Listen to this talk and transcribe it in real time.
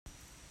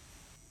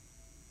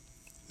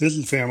This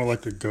is Fam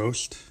Electric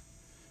Ghost,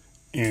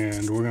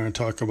 and we're going to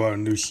talk about a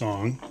new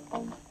song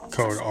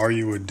called Are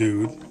You a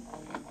Dude?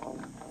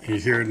 And you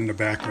hear it in the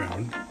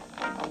background.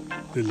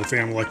 This is the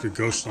Fam Electric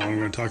Ghost song. We're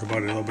going to talk about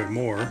it a little bit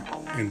more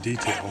in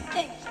detail.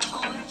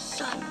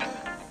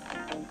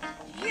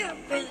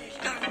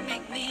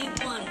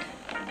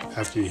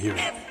 After you hear it.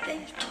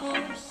 Everything's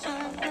torn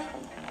asunder.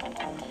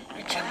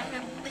 You're trying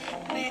to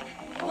make me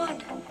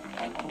wonder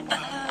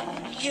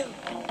about you.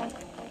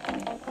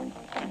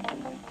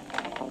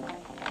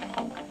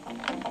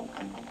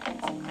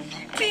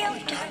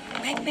 Feels dark,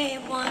 make me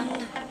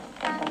wonder.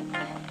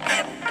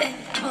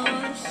 Everything's torn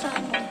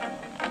asunder.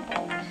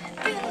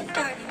 Feels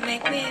dark,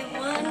 make me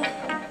wonder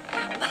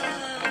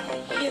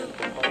about you.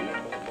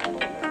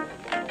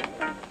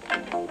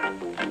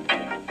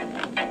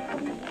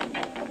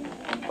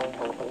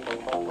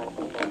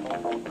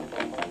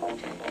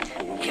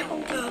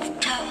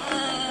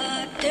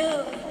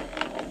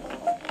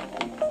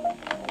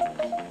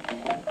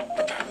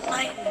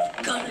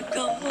 Gonna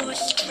go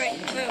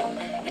straight through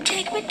and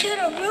take me to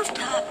the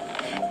rooftop.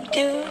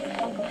 Do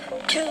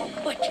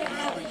what you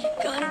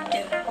gonna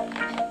do.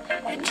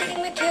 And take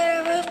me to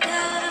the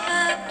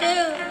rooftop. Do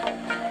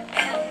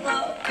hello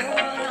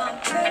girl, I'm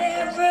pretty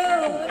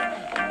rude.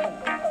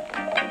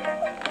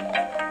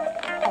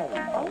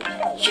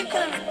 You're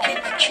gonna get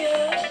to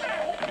choose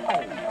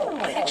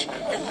which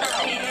the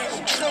lie is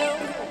true.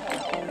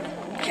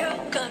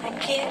 You're gonna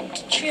get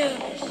to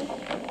choose.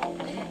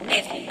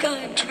 If you're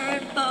gonna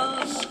turn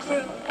both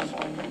screws,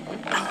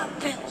 I've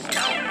been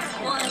starting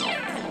one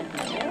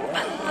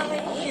by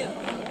you.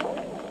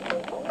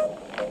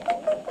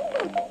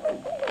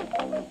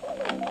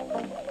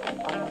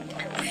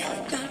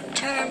 Really gonna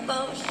turn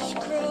both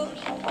screws?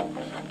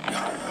 I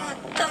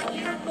thought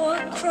you were a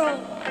crow.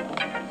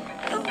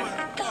 No, I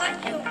thought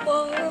you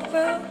were a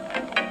root.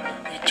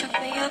 You took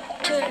me up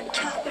to the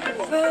top of the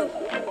roof.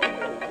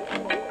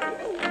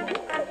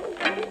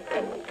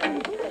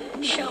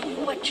 Show me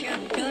what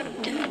you're gonna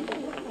do.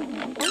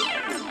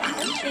 I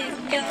think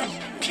God's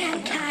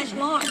 10 times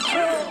more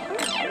cruel.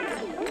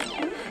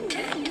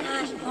 10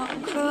 times more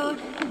cruel.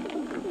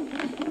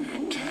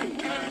 10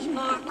 times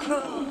more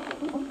cruel.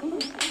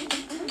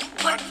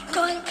 What's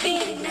gonna be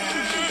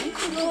that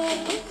cruel?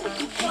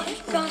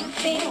 What's gonna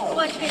be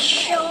what you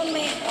show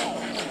me?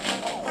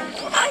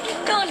 Are you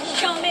gonna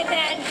show me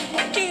that,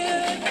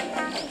 dude?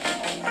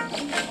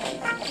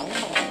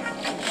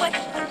 What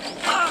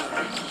are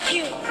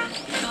you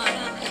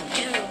gonna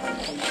do?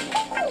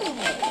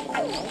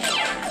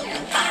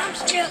 I'm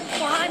still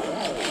one.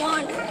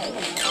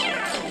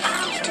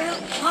 I'm still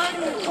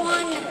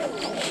one.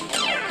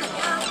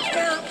 I'm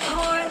still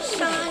pouring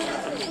sun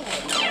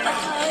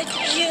about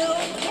you.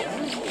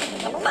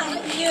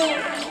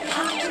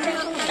 I'm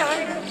still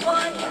starting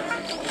one.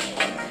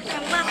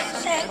 Your mouth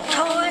said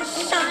torn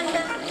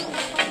sunder.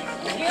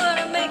 You're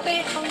gonna make me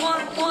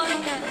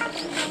wonder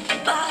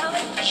about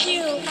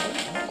you.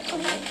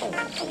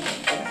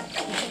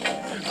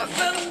 A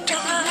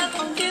rooftop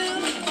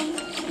dude.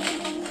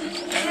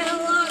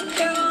 Hello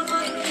girl,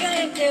 what you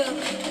gonna do?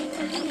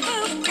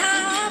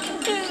 Rooftop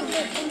dude.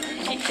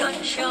 You're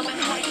gonna show me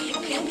how you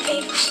can be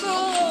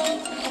cruel.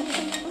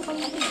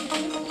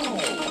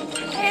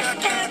 Is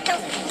that the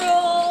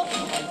rule?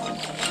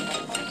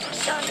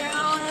 Sunder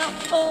on a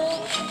fool.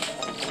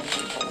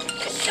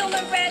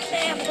 Consumer reds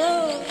and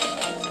blues.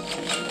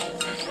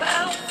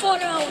 Out for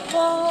the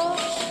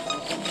walls.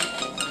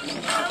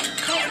 I'm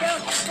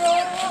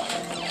control.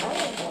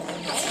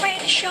 Afraid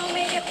to show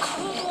me you're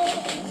cool.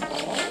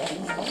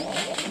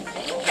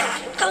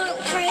 Not gonna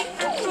break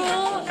the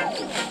rule.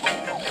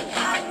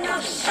 I'm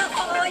not so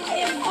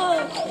you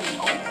fool.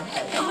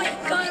 No,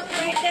 you're gonna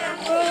break that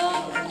rule.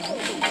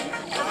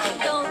 I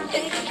don't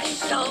think it's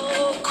so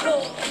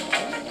cool.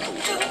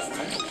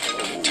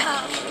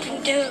 Talk and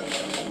do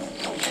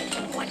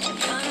what you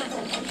gonna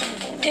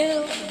do.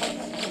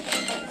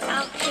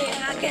 Out here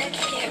I get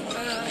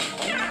rude.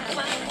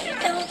 But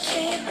don't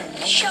seem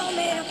to show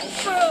me the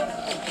fruit.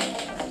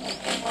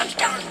 I'm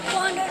starting to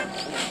wonder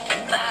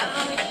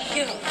about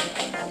you.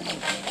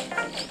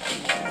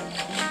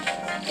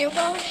 You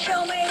won't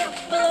show me the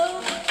blue.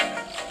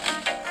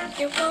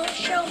 You won't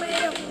show me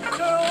the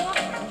cruel.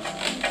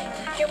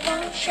 You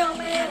won't show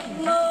me the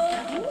moon.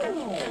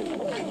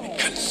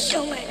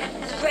 Show me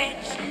the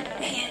reds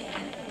and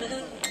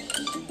blues.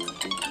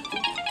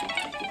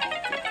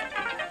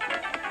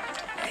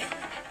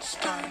 We'll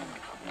start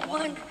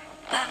one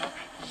by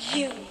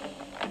you.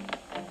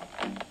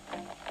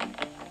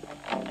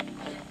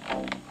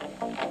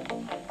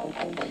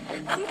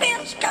 I'm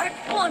gonna start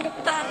one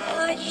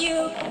about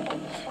you.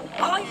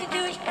 All you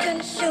do is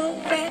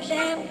consume reds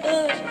and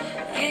blues,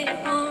 and you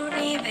won't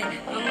even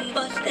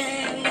bust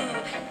that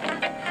move.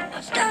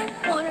 I'm starting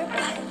one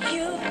about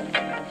you.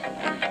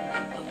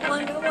 I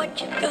wonder what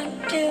you're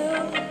gonna do.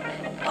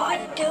 All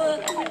you do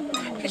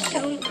is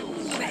consume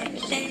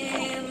reds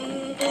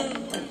and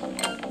blues.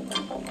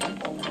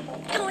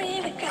 Don't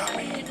even go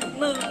in the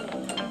mood.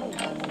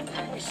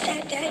 You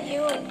said that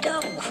you were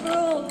dumb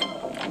cruel.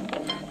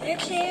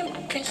 It's him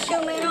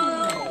consuming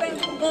all over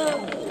the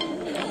world.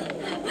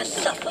 I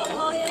suffer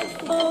all your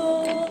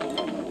fall.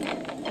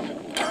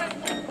 I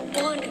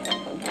wonder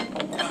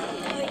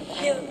about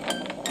you.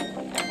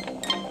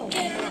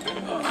 Yeah,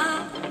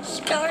 I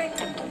start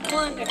to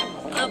wonder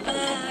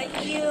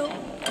about you.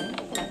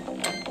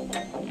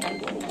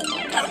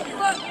 Thought you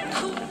were a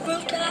cool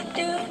rooftop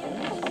dude.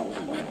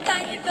 I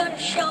thought you were gonna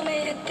show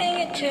me a thing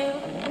or two.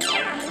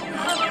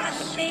 All I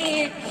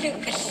see is you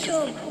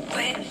consume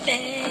with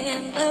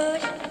them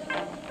blues.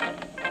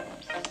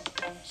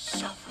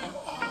 Suffer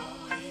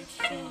all you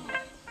feel.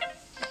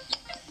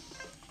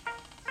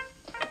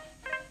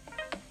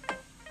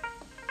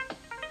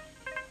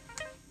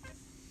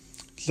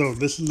 So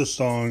this is the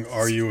song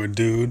Are You a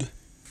Dude?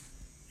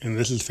 And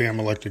this is Phantom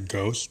Electric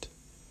Ghost,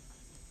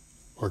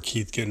 or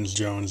Keith Gittens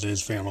Jones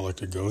is Phantom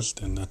Electric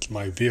Ghost, and that's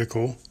my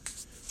vehicle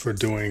for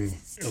doing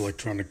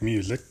electronic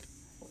music.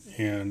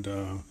 And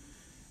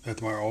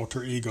that's my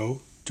alter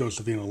ego,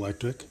 Josephine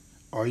Electric.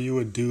 Are You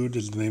a Dude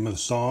is the name of the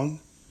song.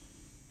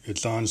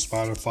 It's on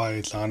Spotify,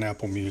 it's on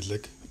Apple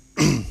Music.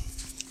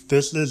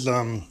 This is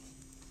a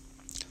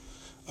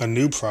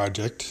new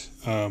project.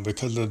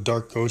 Because of the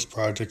Dark Ghost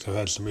project, I've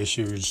had some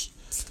issues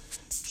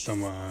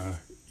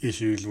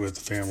with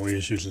family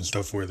issues and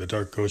stuff where the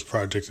Dark Ghost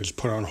project is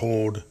put on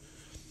hold.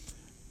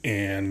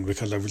 And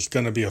because it was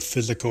going to be a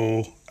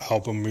physical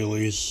album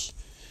release,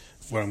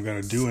 what I'm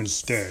going to do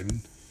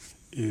instead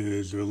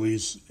is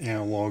release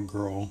Analog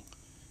Girl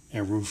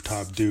and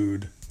Rooftop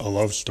Dude, A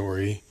Love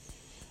Story,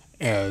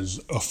 as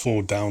a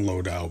full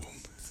download album.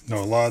 Now,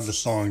 a lot of the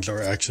songs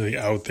are actually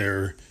out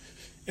there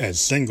as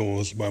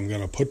singles, but I'm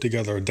going to put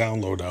together a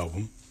download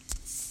album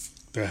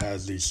that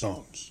has these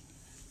songs.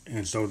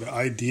 And so the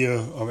idea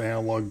of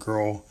Analog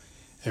Girl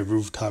and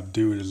Rooftop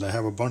Dude is I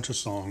have a bunch of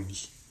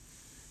songs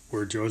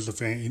where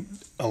Josephine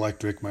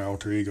Electric, my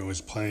alter ego,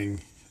 is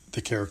playing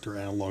the character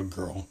Analog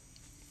Girl.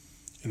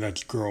 And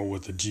that's girl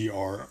with a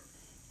G-R-R-R-L.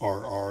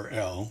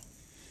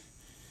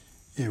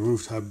 And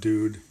Rooftop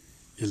Dude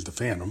is the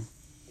Phantom.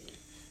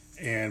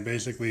 And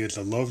basically it's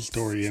a love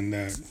story in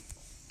that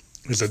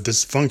it's a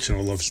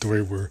dysfunctional love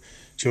story where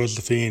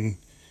Josephine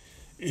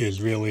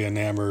is really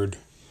enamored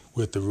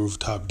with the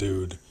Rooftop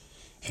Dude.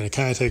 And it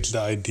kind of takes the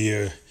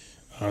idea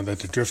that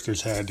the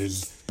Drifters had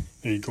is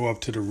you go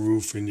up to the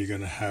roof and you're going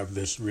to have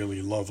this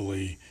really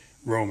lovely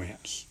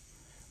romance.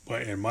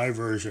 But in my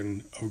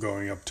version of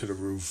going up to the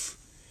roof,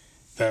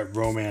 that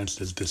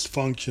romance is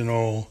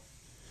dysfunctional.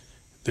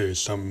 There's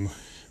some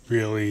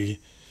really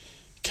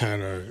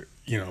kind of,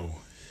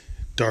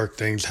 dark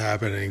things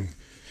happening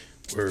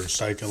where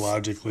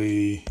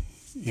psychologically,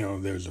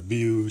 there's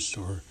abuse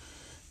or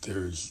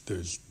there's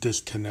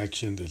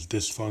disconnection, there's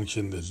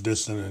dysfunction, there's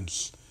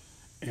dissonance.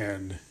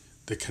 And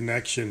the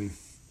connection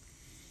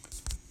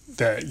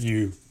that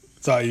you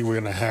thought you were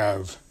going to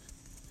have,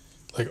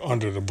 like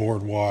under the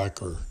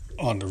boardwalk or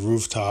on the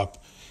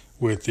rooftop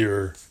with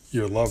your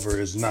lover,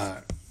 is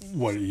not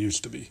what it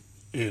used to be.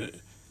 It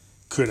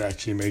could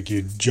actually make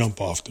you jump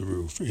off the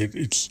roof.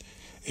 It's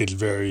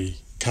very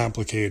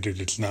complicated.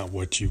 It's not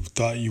what you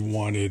thought you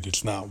wanted.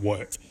 It's not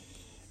what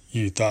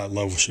you thought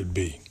love should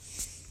be.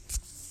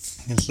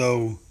 And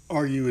so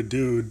Are You a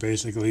Dude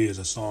basically is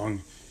a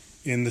song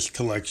in this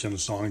collection of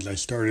songs. I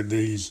started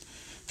these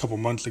a couple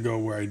months ago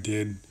where I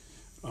did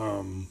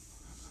some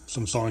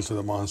songs for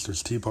the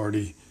Monsters Tea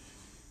Party.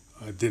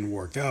 It didn't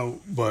work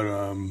out, but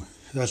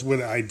that's where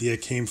the idea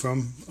came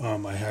from.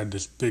 I had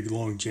this big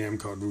long jam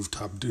called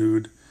Rooftop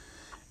Dude,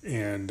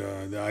 and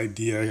the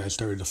idea, I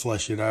started to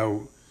flesh it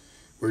out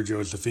where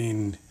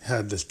Josephine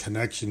had this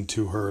connection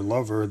to her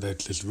lover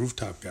that's this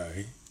rooftop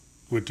guy.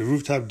 With the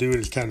Rooftop Dude,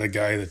 it's kind of a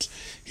guy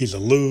he's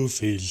aloof,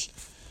 he's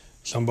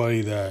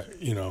somebody that,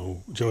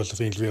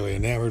 Josephine's really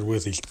enamored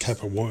with. He's the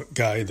type of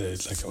guy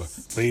that's like a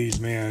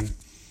ladies' man,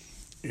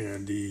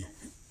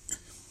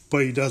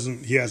 but he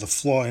has a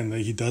flaw in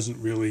that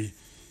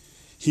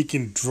he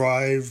can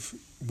drive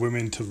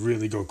women to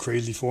really go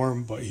crazy for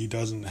him, but he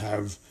doesn't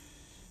have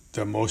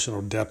the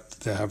emotional depth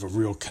to have a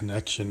real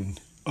connection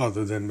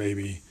other than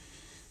maybe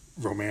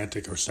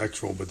romantic or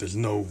sexual, but there's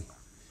no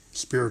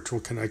spiritual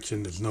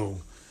connection, there's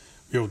no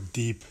real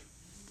deep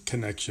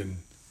connection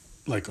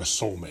like a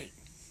soulmate.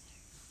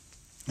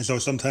 And so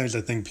sometimes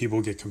I think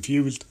people get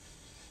confused.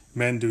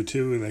 Men do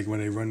too. Like when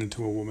they run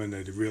into a woman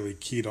that they really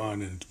keyed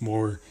on and it's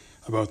more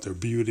about their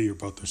beauty or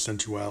about their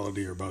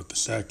sensuality or about the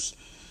sex.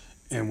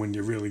 And when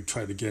you really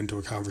try to get into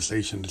a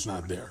conversation, it's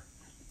not there.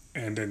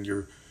 And then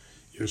you're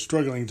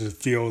struggling to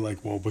feel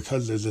like, well,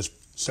 because there's this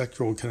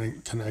sexual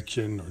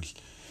connection or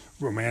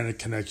romantic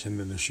connection,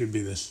 then there should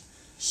be this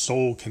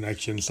soul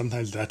connection.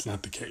 Sometimes that's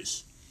not the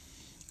case.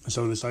 And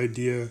so this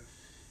idea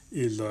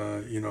is,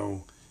 that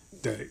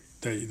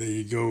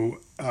you go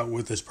out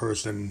with this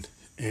person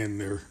and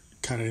they're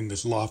kind of in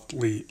this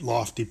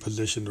lofty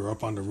position. They're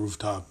up on the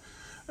rooftop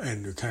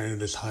and they're kind of in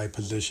this high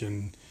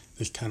position,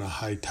 this kind of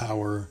high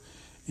tower,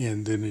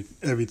 and then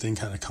everything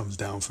kind of comes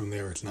down from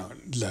there. It's not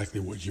exactly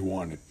what you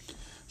wanted.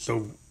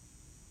 So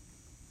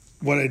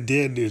what I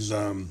did is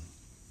I've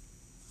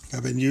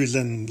been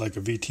using like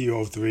a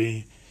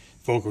VT03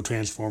 vocal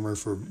transformer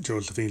for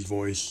Josephine's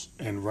voice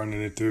and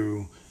running it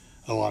through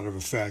a lot of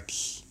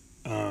effects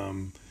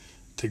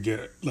to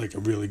get like a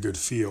really good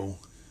feel.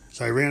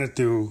 So I ran it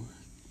through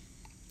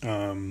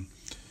an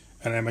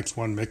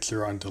MX1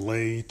 mixer on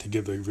delay to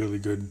give a really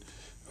good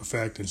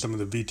effect, and some of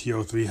the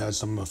VTO3 has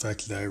some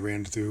effects that I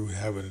ran through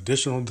have an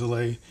additional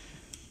delay.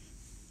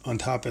 On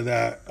top of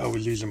that, I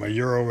was using my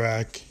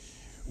Eurorack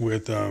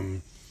with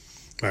my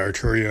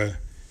Arturia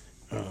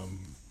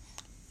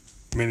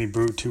Mini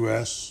Brute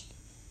 2S,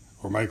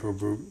 or Micro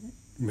Brute,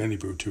 Mini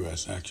Brute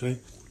 2S actually.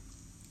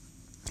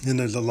 And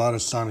there's a lot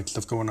of sonic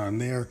stuff going on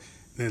there.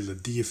 There's a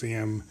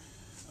DFAM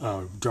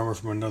drummer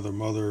from Another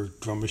Mother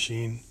drum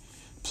machine.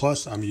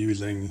 Plus, I'm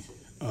using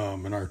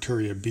an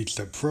Arturia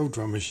BeatStep Pro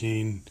drum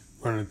machine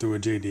running through a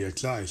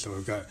JDXI. So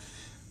I've got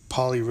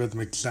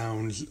polyrhythmic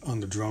sounds on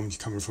the drums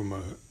coming from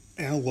an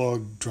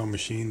analog drum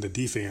machine, the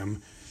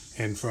DFAM,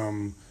 and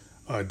from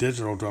a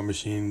digital drum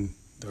machine,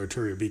 the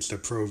Arturia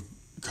BeatStep Pro,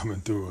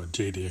 coming through a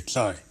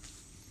JDXI.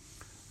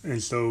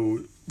 And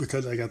so,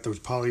 because I got those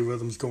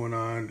polyrhythms going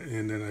on,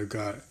 and then I've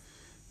got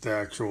the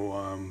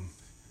actual,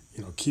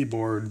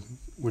 keyboard,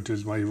 which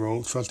is my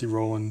trusty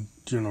Roland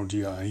Juno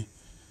GI,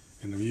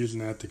 and I'm using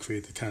that to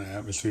create the kind of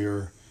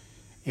atmosphere.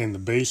 And the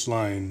bass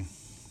line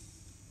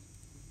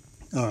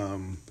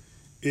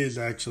is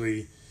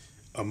actually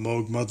a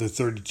Moog Mother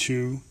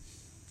 32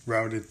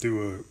 routed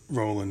through a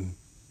Roland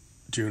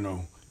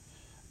Juno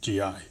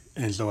GI.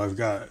 And so I've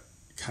got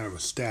kind of a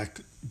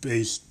stacked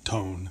bass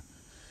tone.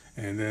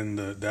 And then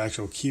the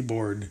actual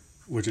keyboard,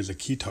 which is a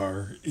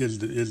keytar, is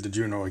the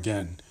Juno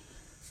again.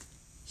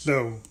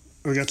 So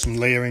we got some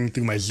layering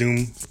through my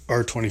Zoom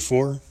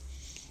R24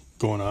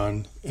 going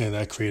on, and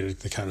that created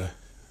the kind of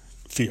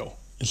feel.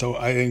 And so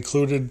I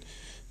included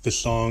the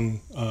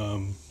song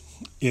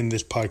in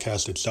this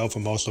podcast itself.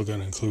 I'm also going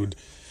to include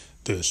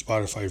the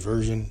Spotify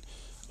version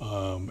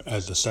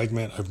as a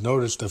segment. I've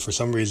noticed that for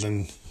some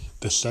reason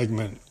the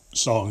segment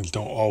songs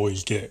don't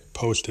always get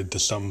posted to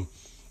some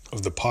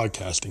of the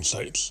podcasting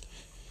sites.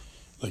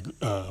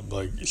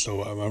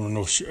 So I don't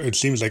know. It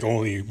seems like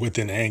only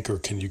within Anchor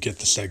can you get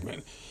the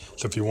segment.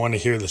 So if you want to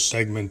hear the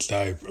segments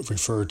that I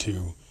refer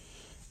to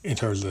in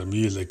terms of the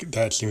music,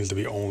 that seems to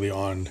be only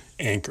on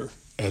Anchor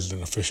as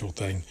an official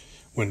thing.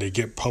 When they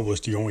get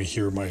published, you only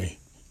hear my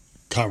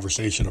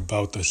conversation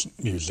about this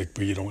music,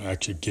 but you don't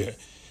actually get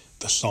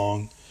the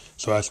song.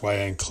 So that's why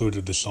I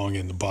included the song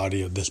in the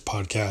body of this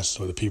podcast,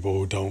 so the people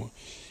who don't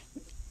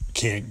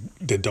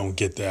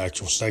get the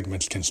actual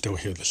segments can still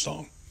hear the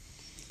song.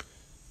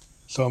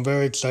 So I'm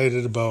very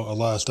excited about a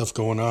lot of stuff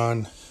going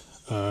on.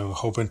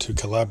 Hoping to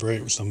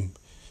collaborate with some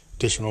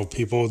additional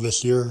people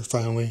this year,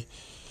 finally.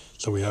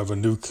 So we have a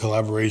new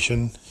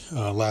collaboration.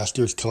 Last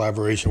year's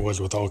collaboration was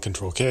with All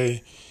Control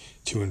K,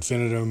 To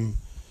Infinitum,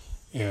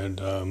 and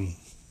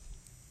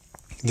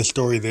the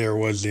story there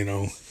was,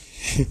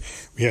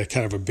 we had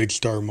kind of a big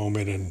star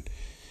moment, and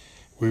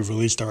we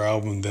released our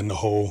album, then the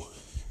whole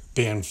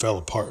band fell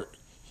apart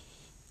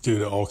due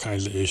to all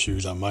kinds of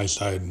issues on my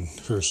side and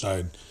her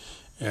side.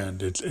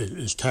 And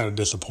it's kind of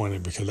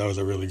disappointing because that was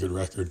a really good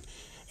record.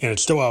 And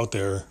it's still out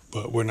there,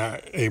 but we're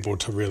not able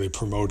to really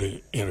promote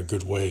it in a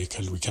good way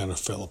because we kind of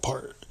fell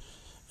apart.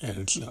 And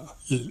it's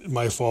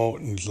my fault,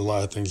 and there's a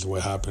lot of things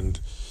that happened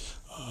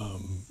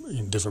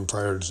in different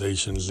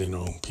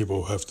prioritizations.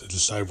 People have to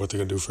decide what they're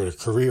going to do for their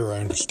career. I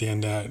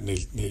understand that. And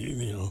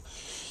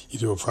you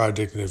do a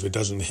project, and if it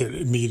doesn't hit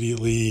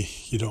immediately,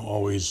 you don't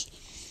always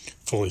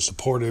fully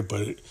support it.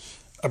 But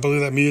I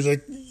believe that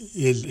music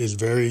is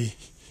very...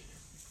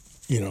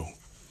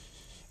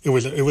 It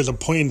was a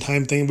point in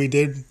time thing we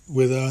did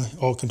with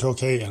All Control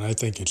K, and I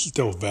think it's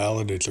still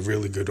valid. It's a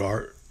really good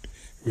art,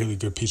 really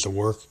good piece of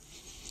work.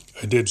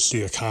 I did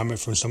see a comment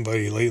from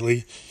somebody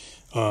lately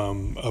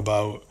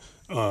about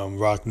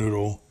Rock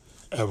Noodle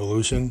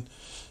Evolution,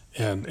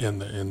 and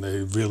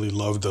they really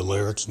loved the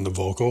lyrics and the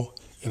vocal,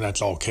 and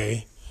that's all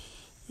K.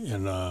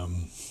 And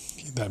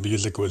that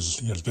music was,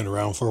 it's been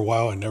around for a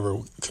while. I never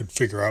could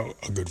figure out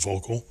a good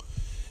vocal.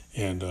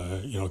 And,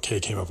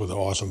 Kay came up with an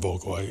awesome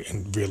vocal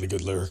and really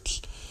good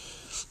lyrics.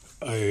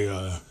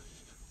 I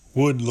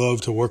would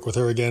love to work with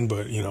her again,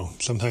 but,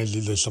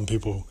 sometimes there's some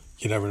people,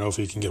 you never know if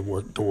you can get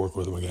to work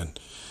with them again.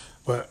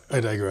 But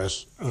I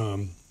digress.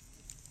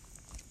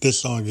 This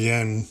song,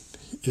 again,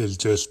 is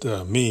just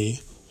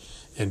me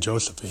and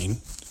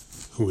Josephine,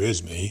 who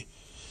is me,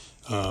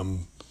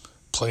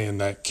 playing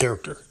that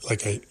character.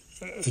 Like I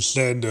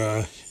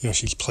said,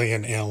 she's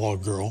playing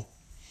Analog Girl,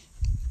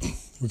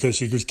 because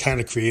she was kind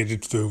of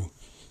created through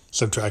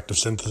subtractive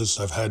synthesis.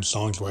 I've had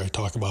songs where I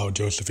talk about how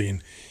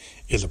Josephine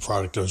is a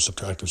product of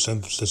subtractive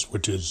synthesis,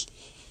 which is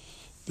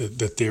the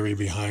theory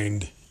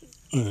behind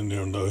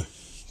the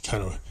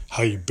kind of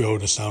how you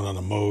build a sound on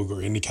a Moog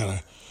or any kind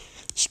of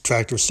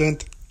subtractive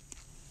synth.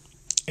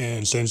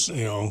 And since,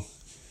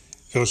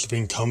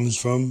 Josephine comes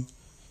from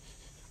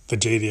the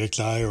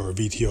JDXI or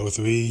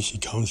VTO3, she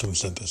comes from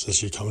synthesis.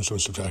 She comes from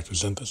subtractive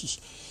synthesis.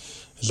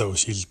 So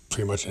she's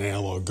pretty much an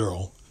analog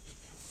girl.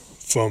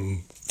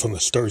 From the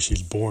start,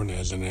 she's born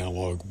as an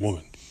analog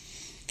woman.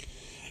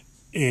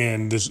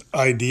 And this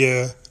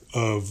idea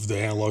of the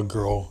Analog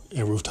Girl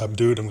and Rooftop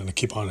Dude, I'm going to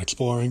keep on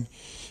exploring,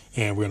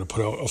 and we're going to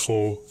put out a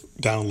full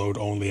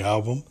download-only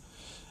album.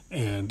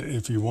 And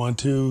if you want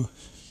to,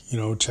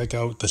 check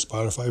out the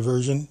Spotify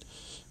version,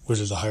 which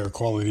is a higher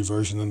quality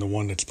version than the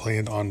one that's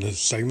playing on this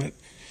segment.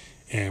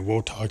 And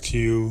we'll talk to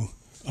you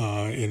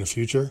in the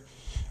future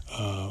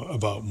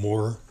about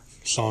more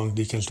song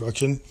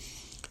deconstruction.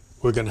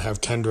 We're going to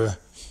have Kendra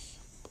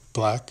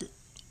Black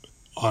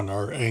on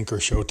our anchor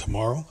show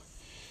tomorrow.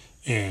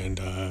 And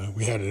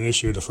we had an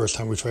issue the first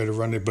time we tried to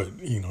run it, but,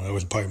 that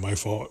was probably my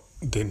fault.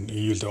 Didn't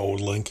use the old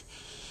link.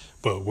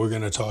 But we're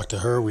going to talk to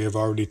her. We have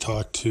already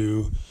talked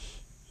to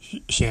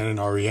Shannon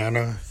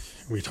Ariana.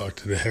 We talked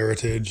to The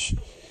Heritage.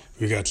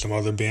 We got some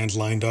other bands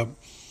lined up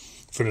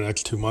for the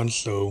next 2 months.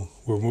 So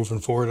we're moving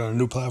forward on a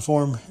new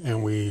platform,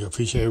 and we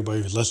appreciate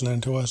everybody who's listening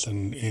to us.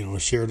 And,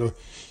 share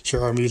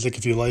our music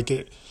if you like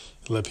it.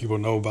 Let people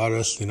know about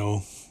us,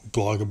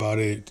 blog about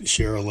it,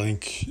 share a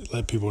link,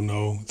 let people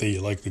know that you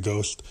like The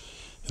Ghost,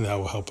 and that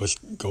will help us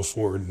go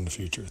forward in the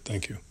future.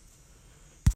 Thank you.